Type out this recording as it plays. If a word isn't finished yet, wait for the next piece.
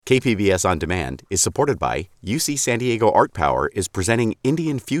KPBS On Demand is supported by UC San Diego Art Power is presenting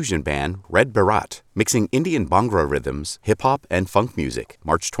Indian fusion band Red Bharat, mixing Indian Bhangra rhythms, hip-hop, and funk music,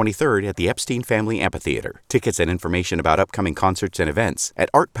 March 23rd at the Epstein Family Amphitheater. Tickets and information about upcoming concerts and events at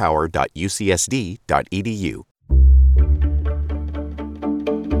artpower.ucsd.edu.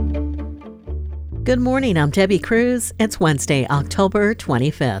 Good morning, I'm Debbie Cruz. It's Wednesday, October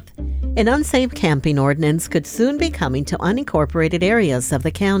 25th. An unsafe camping ordinance could soon be coming to unincorporated areas of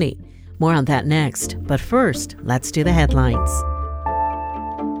the county. More on that next, but first, let's do the headlines.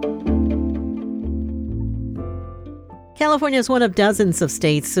 California is one of dozens of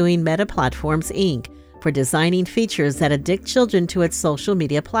states suing Meta Platforms, Inc. for designing features that addict children to its social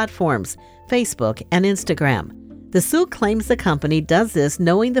media platforms, Facebook and Instagram. The suit claims the company does this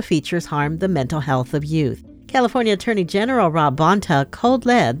knowing the features harm the mental health of youth. California Attorney General Rob Bonta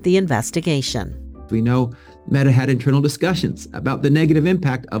co-led the investigation. We know Meta had internal discussions about the negative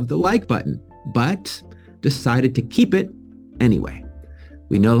impact of the like button, but decided to keep it anyway.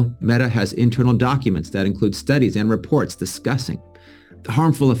 We know Meta has internal documents that include studies and reports discussing the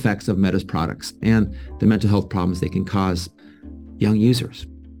harmful effects of Meta's products and the mental health problems they can cause young users.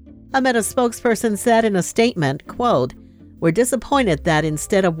 A Meta spokesperson said in a statement, quote, "We're disappointed that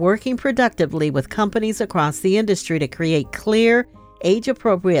instead of working productively with companies across the industry to create clear,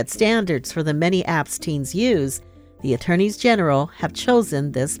 age-appropriate standards for the many apps teens use, the attorneys general have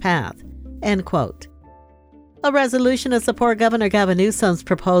chosen this path." End quote. A resolution to support Governor Gavin Newsom's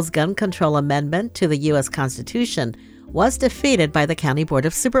proposed gun control amendment to the U.S. Constitution was defeated by the County Board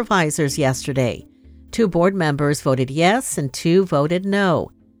of Supervisors yesterday. 2 board members voted yes and 2 voted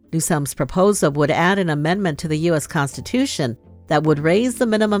no. Newsom's proposal would add an amendment to the U.S. Constitution that would raise the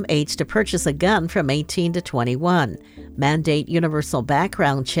minimum age to purchase a gun from 18 to 21, mandate universal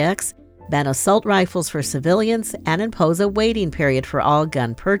background checks, ban assault rifles for civilians, and impose a waiting period for all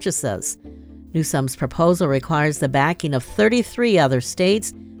gun purchases. Newsom's proposal requires the backing of 33 other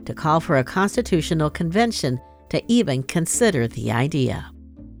states to call for a constitutional convention to even consider the idea.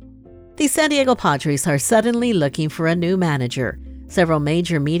 The San Diego Padres are suddenly looking for a new manager. Several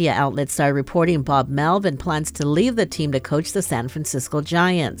major media outlets are reporting Bob Melvin plans to leave the team to coach the San Francisco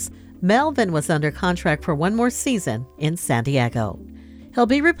Giants. Melvin was under contract for one more season in San Diego. He'll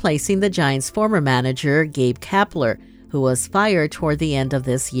be replacing the Giants' former manager, Gabe Kapler, who was fired toward the end of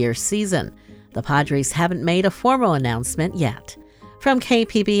this year's season. The Padres haven't made a formal announcement yet. From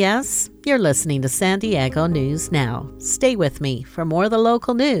KPBS, you're listening to San Diego News Now. Stay with me for more of the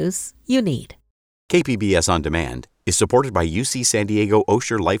local news you need. KPBS On Demand is supported by UC San Diego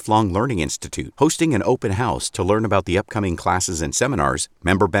Osher Lifelong Learning Institute, hosting an open house to learn about the upcoming classes and seminars,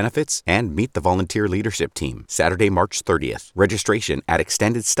 member benefits, and meet the volunteer leadership team. Saturday, March 30th. Registration at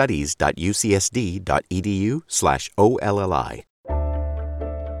extendedstudies.ucsd.edu/OLLI.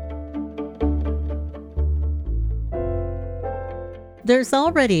 There's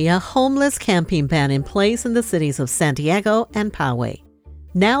already a homeless camping ban in place in the cities of San Diego and Poway.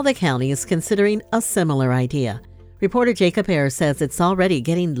 Now the county is considering a similar idea. Reporter Jacob Ayers says it's already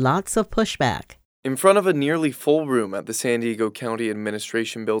getting lots of pushback. In front of a nearly full room at the San Diego County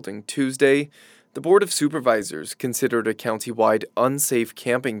Administration Building Tuesday, the Board of Supervisors considered a county-wide unsafe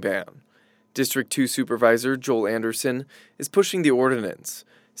camping ban. District 2 Supervisor Joel Anderson is pushing the ordinance,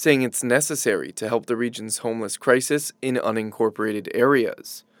 saying it's necessary to help the region's homeless crisis in unincorporated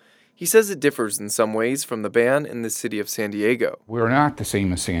areas. He says it differs in some ways from the ban in the city of San Diego. We're not the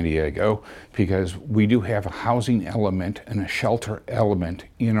same as San Diego because we do have a housing element and a shelter element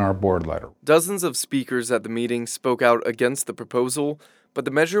in our board letter. Dozens of speakers at the meeting spoke out against the proposal, but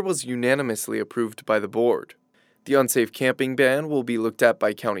the measure was unanimously approved by the board. The unsafe camping ban will be looked at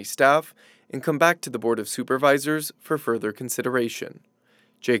by county staff and come back to the Board of Supervisors for further consideration.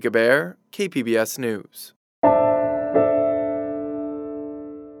 Jacob Ayers, KPBS News.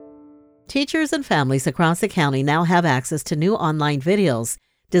 Teachers and families across the county now have access to new online videos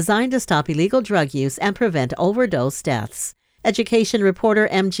designed to stop illegal drug use and prevent overdose deaths. Education reporter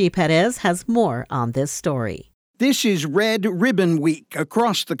MG Perez has more on this story. This is Red Ribbon Week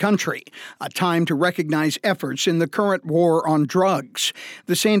across the country, a time to recognize efforts in the current war on drugs.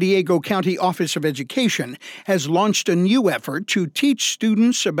 The San Diego County Office of Education has launched a new effort to teach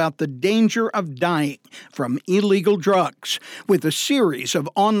students about the danger of dying from illegal drugs with a series of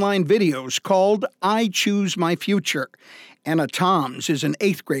online videos called I Choose My Future. Anna Toms is an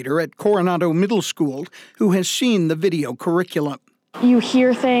 8th grader at Coronado Middle School who has seen the video curriculum. You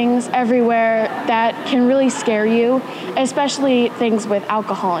hear things everywhere that can really scare you, especially things with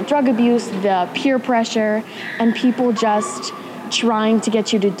alcohol and drug abuse, the peer pressure, and people just trying to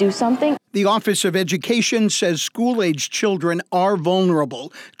get you to do something. The Office of Education says school-aged children are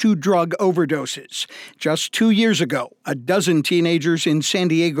vulnerable to drug overdoses. Just 2 years ago, a dozen teenagers in San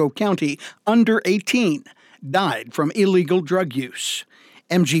Diego County under 18 died from illegal drug use.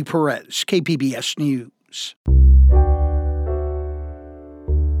 MG Perez, KPBS News.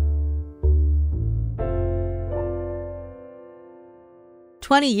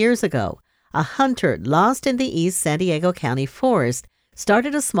 "20 years ago, a hunter lost in the East San Diego County forest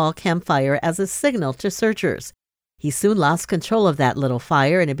started a small campfire as a signal to searchers. He soon lost control of that little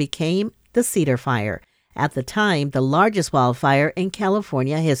fire, and it became the Cedar Fire, at the time the largest wildfire in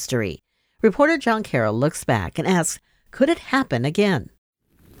California history. Reporter John Carroll looks back and asks, could it happen again?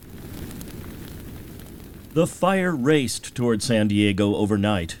 The fire raced toward San Diego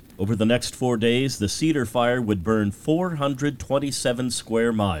overnight. Over the next 4 days, the Cedar Fire would burn 427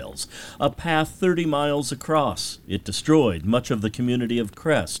 square miles, a path 30 miles across. It destroyed much of the community of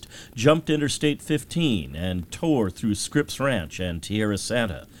Crest, jumped Interstate 15, and tore through Scripps Ranch and Tierra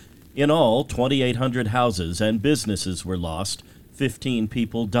Santa. In all, 2,800 houses and businesses were lost. 15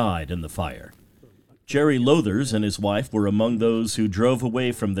 people died in the fire. Jerry Lothers and his wife were among those who drove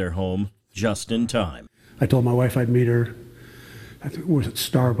away from their home just in time. I told my wife I'd meet her, I think it was at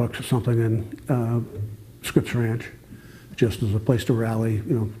Starbucks or something in Scripps Ranch, just as a place to rally,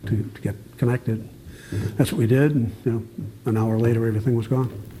 to get connected. That's what we did, and an hour later everything was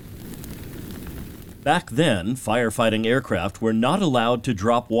gone. Back then, firefighting aircraft were not allowed to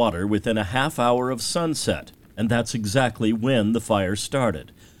drop water within a half hour of sunset, and that's exactly when the fire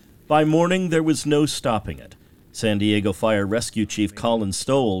started. By morning, there was no stopping it. San Diego Fire Rescue Chief Colin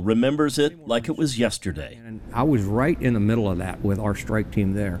Stowell remembers it like it was yesterday. I was right in the middle of that with our strike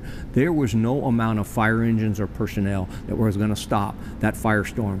team there. There was no amount of fire engines or personnel that was going to stop that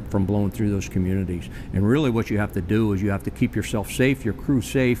firestorm from blowing through those communities. And really what you have to do is you have to keep yourself safe, your crew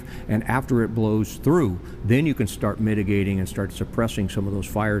safe, and after it blows through, then you can start mitigating and start suppressing some of those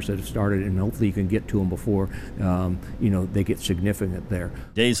fires that have started, and hopefully you can get to them before they get significant there.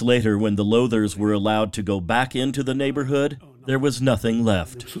 Days later, when the Lothers were allowed to go back into the neighborhood, there was nothing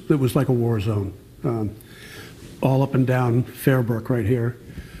left. It was like a war zone. All up and down Fairbrook right here.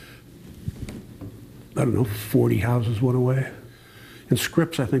 40 houses went away. In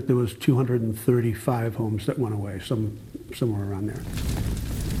Scripps, I think there was 235 homes that went away, somewhere around there.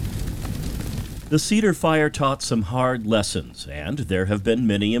 The Cedar Fire taught some hard lessons, and there have been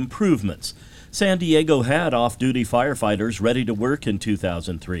many improvements. San Diego had off-duty firefighters ready to work in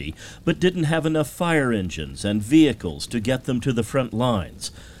 2003, but didn't have enough fire engines and vehicles to get them to the front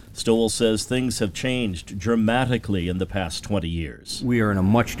lines. Stowell says things have changed dramatically in the past 20 years. We are in a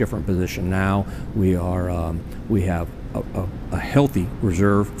much different position now. We have a healthy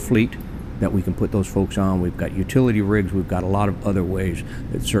reserve fleet that we can put those folks on. We've got utility rigs. We've got a lot of other ways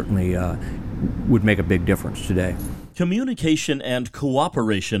that certainly would make a big difference today. Communication and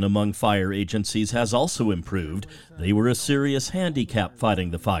cooperation among fire agencies has also improved. They were a serious handicap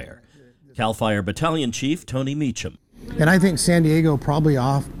fighting the fire. CAL FIRE Battalion Chief Tony Meacham. And I think San Diego probably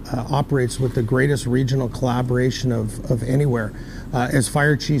operates with the greatest regional collaboration of anywhere. As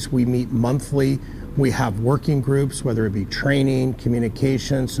fire chiefs, we meet monthly. We have working groups, whether it be training,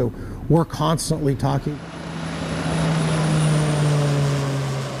 communication, so we're constantly talking.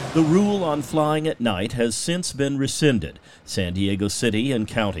 The rule on flying at night has since been rescinded. San Diego City and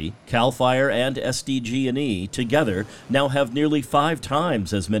County, CAL FIRE and SDG&E together now have nearly 5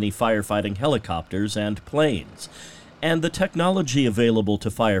 times as many firefighting helicopters and planes. And the technology available to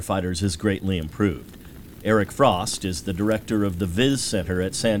firefighters is greatly improved. Eric Frost is the director of the VIS Center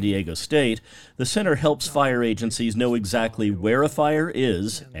at San Diego State. The center helps fire agencies know exactly where a fire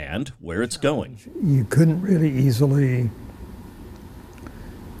is and where it's going. You couldn't really easily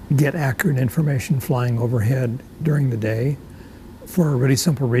get accurate information flying overhead during the day for a really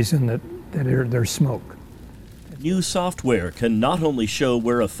simple reason that there's smoke. New software can not only show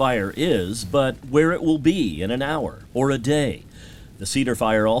where a fire is, but where it will be in an hour or a day. The Cedar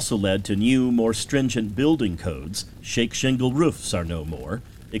Fire also led to new, more stringent building codes. Shake shingle roofs are no more.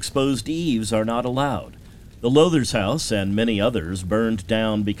 Exposed eaves are not allowed. The Lothers house and many others burned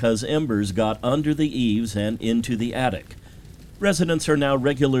down because embers got under the eaves and into the attic. Residents are now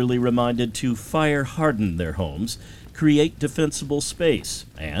regularly reminded to fire harden their homes, create defensible space,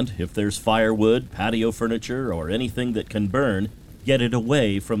 and if there's firewood, patio furniture, or anything that can burn, get it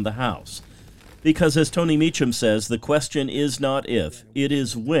away from the house. Because as Tony Meacham says, the question is not if, it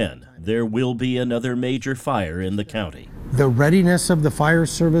is when there will be another major fire in the county. The readiness of the fire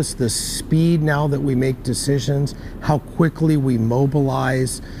service, the speed now that we make decisions, how quickly we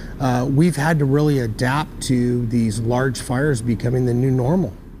mobilize, we've had to really adapt to these large fires becoming the new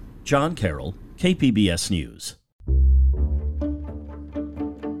normal. John Carroll, KPBS News.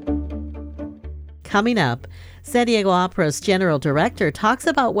 Coming up, San Diego Opera's general director talks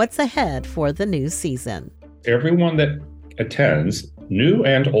about what's ahead for the new season. Everyone that attends, new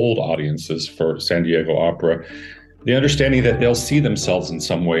and old audiences for San Diego Opera, the understanding that they'll see themselves in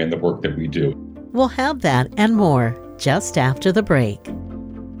some way in the work that we do. We'll have that and more just after the break.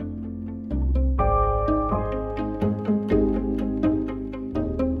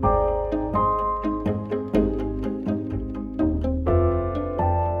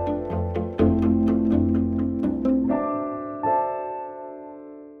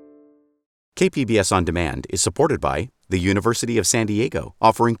 KPBS On Demand is supported by the University of San Diego,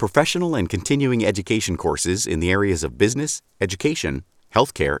 offering professional and continuing education courses in the areas of business, education,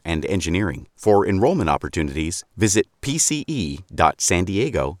 healthcare, and engineering. For enrollment opportunities, visit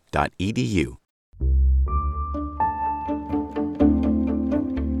pce.sandiego.edu.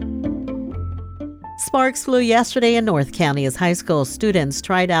 Sparks flew yesterday in North County as high school students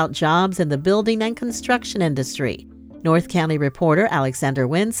tried out jobs in the building and construction industry. North County reporter Alexander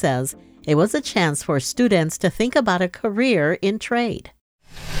Wynn says it was a chance for students to think about a career in trade.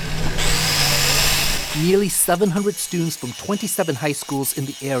 Nearly 700 students from 27 high schools in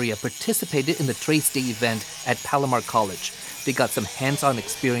the area participated in the Trades Day event at Palomar College. They got some hands-on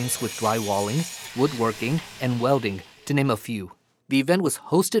experience with drywalling, woodworking, and welding, to name a few. The event was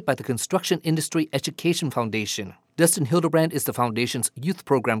hosted by the Construction Industry Education Foundation. Dustin Hildebrand is the foundation's youth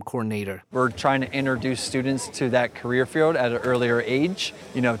program coordinator. We're trying to introduce students to that career field at an earlier age,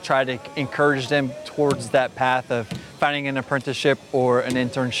 try to encourage them towards that path of finding an apprenticeship or an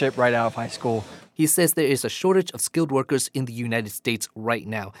internship right out of high school. He says there is a shortage of skilled workers in the United States right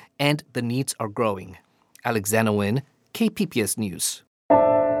now, and the needs are growing. Alexander Wynn, KPBS News.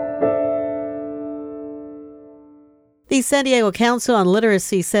 The San Diego Council on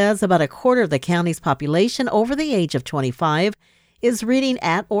Literacy says about a quarter of the county's population over the age of 25 is reading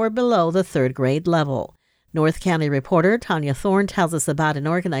at or below the third grade level. North County reporter Tanya Thorne tells us about an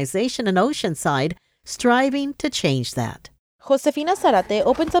organization in Oceanside striving to change that. Josefina Zarate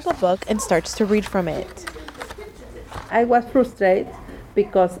opens up a book and starts to read from it. I was frustrated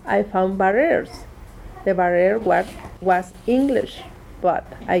because I found barriers. The barrier was English, but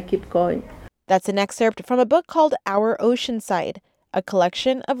I keep going. That's an excerpt from a book called Our Oceanside, a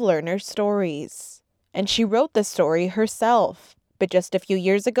collection of learner stories. And she wrote the story herself. But just a few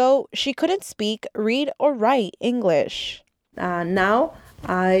years ago, she couldn't speak, read, or write English. Now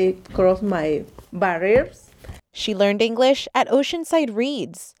I cross my barriers. She learned English at Oceanside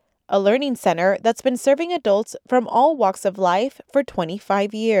Reads, a learning center that's been serving adults from all walks of life for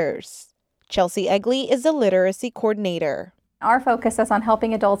 25 years. Chelsea Egley is the literacy coordinator. Our focus is on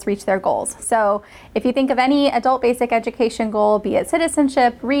helping adults reach their goals. So if you think of any adult basic education goal, be it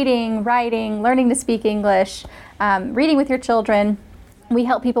citizenship, reading, writing, learning to speak English, reading with your children, we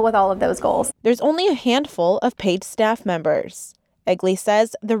help people with all of those goals. There's only a handful of paid staff members. Egley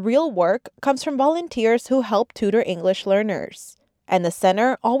says the real work comes from volunteers who help tutor English learners. And the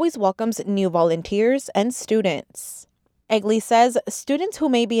center always welcomes new volunteers and students. Egley says students who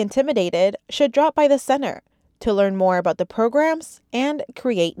may be intimidated should drop by the center to learn more about the programs and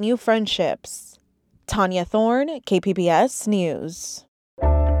create new friendships. Tanya Thorne, KPBS News.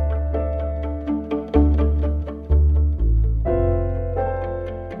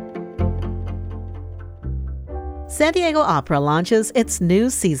 San Diego Opera launches its new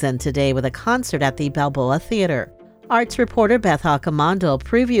season today with a concert at the Balboa Theater. Arts reporter Beth Accomando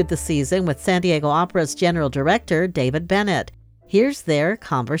previewed the season with San Diego Opera's general director, David Bennett. Here's their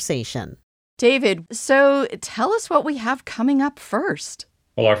conversation. David, so tell us what we have coming up first.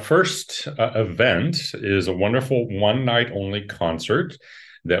 Well, our first event is a wonderful one-night-only concert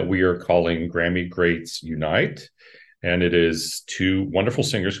that we are calling Grammy Greats Unite. And it is two wonderful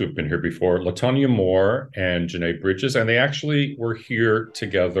singers who have been here before, LaTonya Moore and Janae Bridges. And they actually were here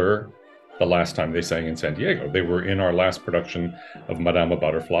together the last time they sang in San Diego. They were in our last production of Madama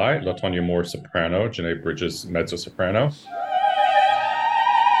Butterfly, LaTonya Moore soprano, Janae Bridges mezzo-soprano.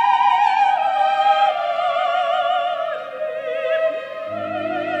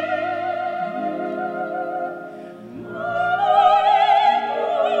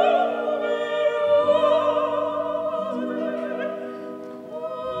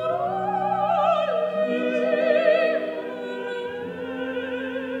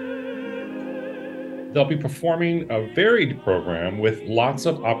 They'll be performing a varied program with lots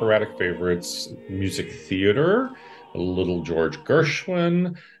of operatic favorites, music theater, a little George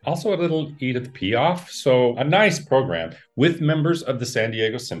Gershwin, also a little Edith Piaf. So a nice program with members of the San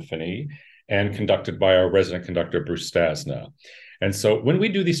Diego Symphony and conducted by our resident conductor, Bruce Stasna. And so when we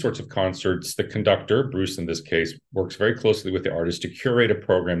do these sorts of concerts, the conductor, Bruce in this case, works very closely with the artist to curate a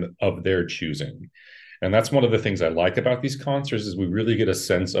program of their choosing. And that's one of the things I like about these concerts is we really get a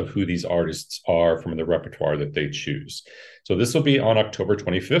sense of who these artists are from the repertoire that they choose. So this will be on October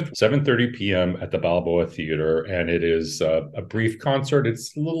 25th, 7:30 p.m. at the Balboa Theater. And it is a brief concert.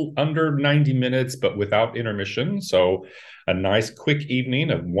 It's a little under 90 minutes, but without intermission. So a nice, quick evening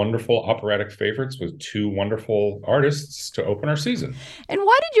of wonderful operatic favorites with two wonderful artists to open our season. And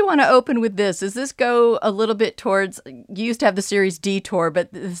why did you want to open with this? Does this go a little bit towards, you used to have the series Detour, but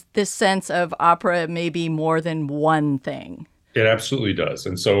this sense of opera may be more than one thing? It absolutely does.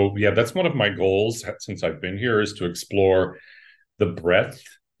 And so, yeah, that's one of my goals since I've been here is to explore the breadth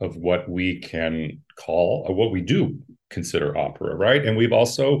of what we can call, or what we do consider opera, right? And we've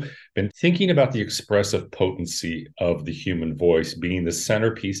also been thinking about the expressive potency of the human voice being the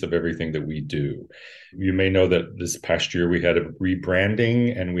centerpiece of everything that we do. You may know that this past year we had a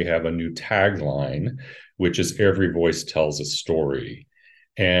rebranding and we have a new tagline, which is every voice tells a story.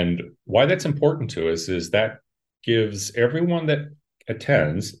 And why that's important to us is that gives everyone that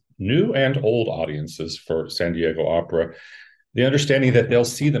attends, new and old audiences for San Diego Opera, the understanding that they'll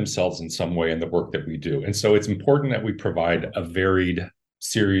see themselves in some way in the work that we do. And so it's important that we provide a varied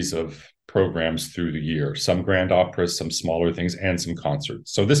series of programs through the year, some grand operas, some smaller things, and some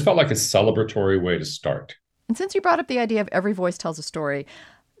concerts. So this felt like a celebratory way to start. And since you brought up the idea of every voice tells a story,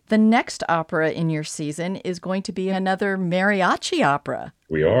 the next opera in your season is going to be another mariachi opera.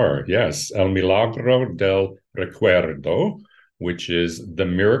 We are, yes. El Milagro del Recuerdo, which is the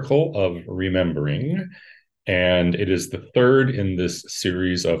miracle of remembering. And it is the third in this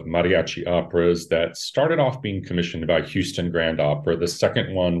series of mariachi operas that started off being commissioned by Houston Grand Opera. The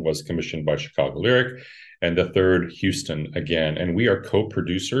second one was commissioned by Chicago Lyric, and the third, Houston again. And we are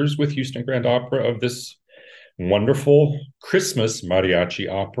co-producers with Houston Grand Opera of this wonderful Christmas mariachi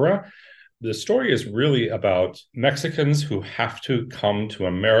opera. The story is really about Mexicans who have to come to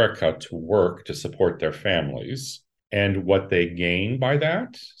America to work to support their families, and what they gain by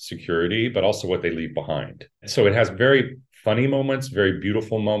that, security, but also what they leave behind. So it has very funny moments, very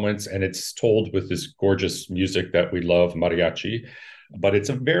beautiful moments, and it's told with this gorgeous music that we love, mariachi. But it's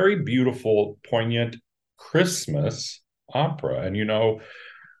a very beautiful, poignant Christmas opera. And, you know,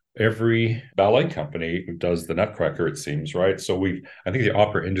 every ballet company does the Nutcracker, it seems, right? So I think the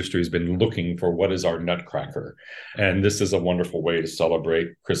opera industry has been looking for what is our Nutcracker. And this is a wonderful way to celebrate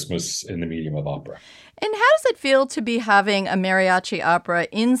Christmas in the medium of opera. And how does it feel to be having a mariachi opera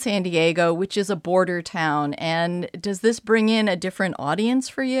in San Diego, which is a border town? And does this bring in a different audience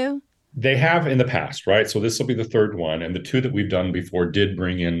for you? They have in the past, right? So this will be the third one. And the two that we've done before did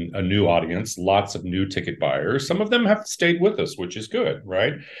bring in a new audience, lots of new ticket buyers. Some of them have stayed with us, which is good,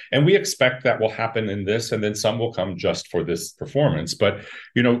 right? And we expect that will happen in this, and then some will come just for this performance. But,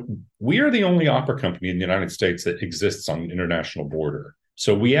 you know, we are the only opera company in the United States that exists on an international border.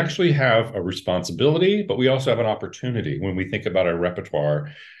 So we actually have a responsibility, but we also have an opportunity when we think about our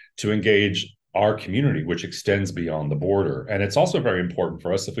repertoire to engage our community, which extends beyond the border. And it's also very important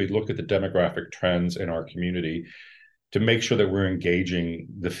for us, if we look at the demographic trends in our community, to make sure that we're engaging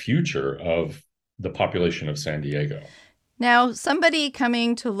the future of the population of San Diego. Now, somebody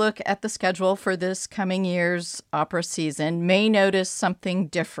coming to look at the schedule for this coming year's opera season may notice something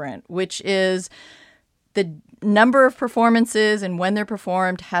different, which is the number of performances and when they're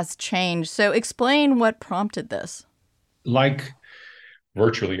performed has changed. So explain what prompted this. Like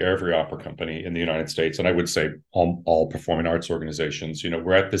virtually every opera company in the United States, and I would say all performing arts organizations, you know,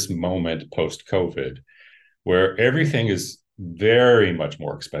 we're at this moment post-COVID where everything is very much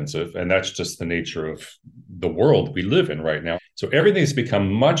more expensive. And that's just the nature of the world we live in right now. So everything's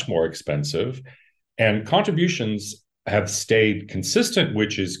become much more expensive, and contributions have stayed consistent,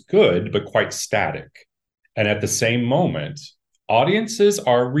 which is good, but quite static. And at the same moment, audiences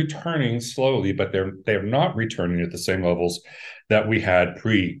are returning slowly, but they're not returning at the same levels that we had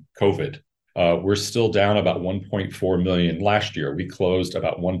pre-COVID. We're still down about 1.4 million. Last year, we closed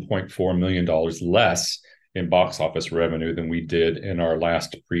about $1.4 million less in box office revenue than we did in our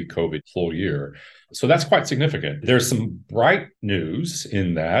last pre-COVID full year. So that's quite significant. There's some bright news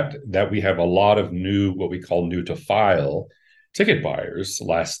in that we have a lot of new, what we call new to file ticket buyers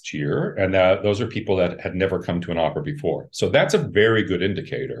last year. And those are people that had never come to an opera before. So that's a very good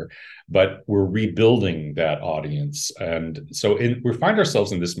indicator, but we're rebuilding that audience. And so we find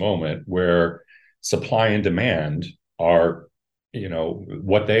ourselves in this moment where supply and demand are, you know,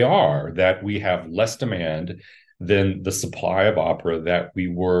 what they are, that we have less demand than the supply of opera that we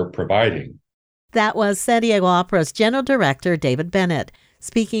were providing. That was San Diego Opera's General Director, David Bennett,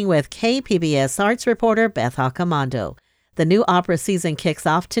 speaking with KPBS arts reporter Beth Accomando. The new opera season kicks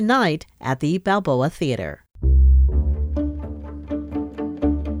off tonight at the Balboa Theater.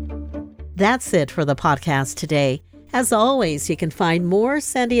 That's it for the podcast today. As always, you can find more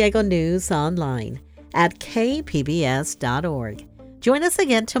San Diego news online at kpbs.org. Join us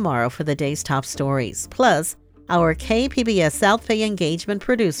again tomorrow for the day's top stories. Plus, our KPBS South Bay engagement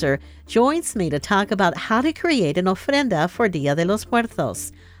producer joins me to talk about how to create an ofrenda for Dia de los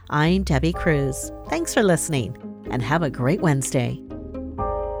Muertos. I'm Debbie Cruz. Thanks for listening, and have a great Wednesday.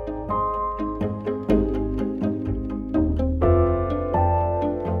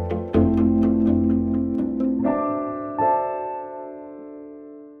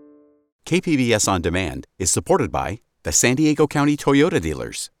 KPBS On Demand is supported by the San Diego County Toyota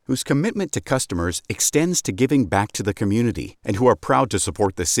dealers, whose commitment to customers extends to giving back to the community and who are proud to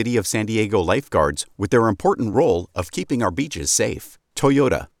support the City of San Diego lifeguards with their important role of keeping our beaches safe.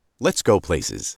 Toyota, let's go places.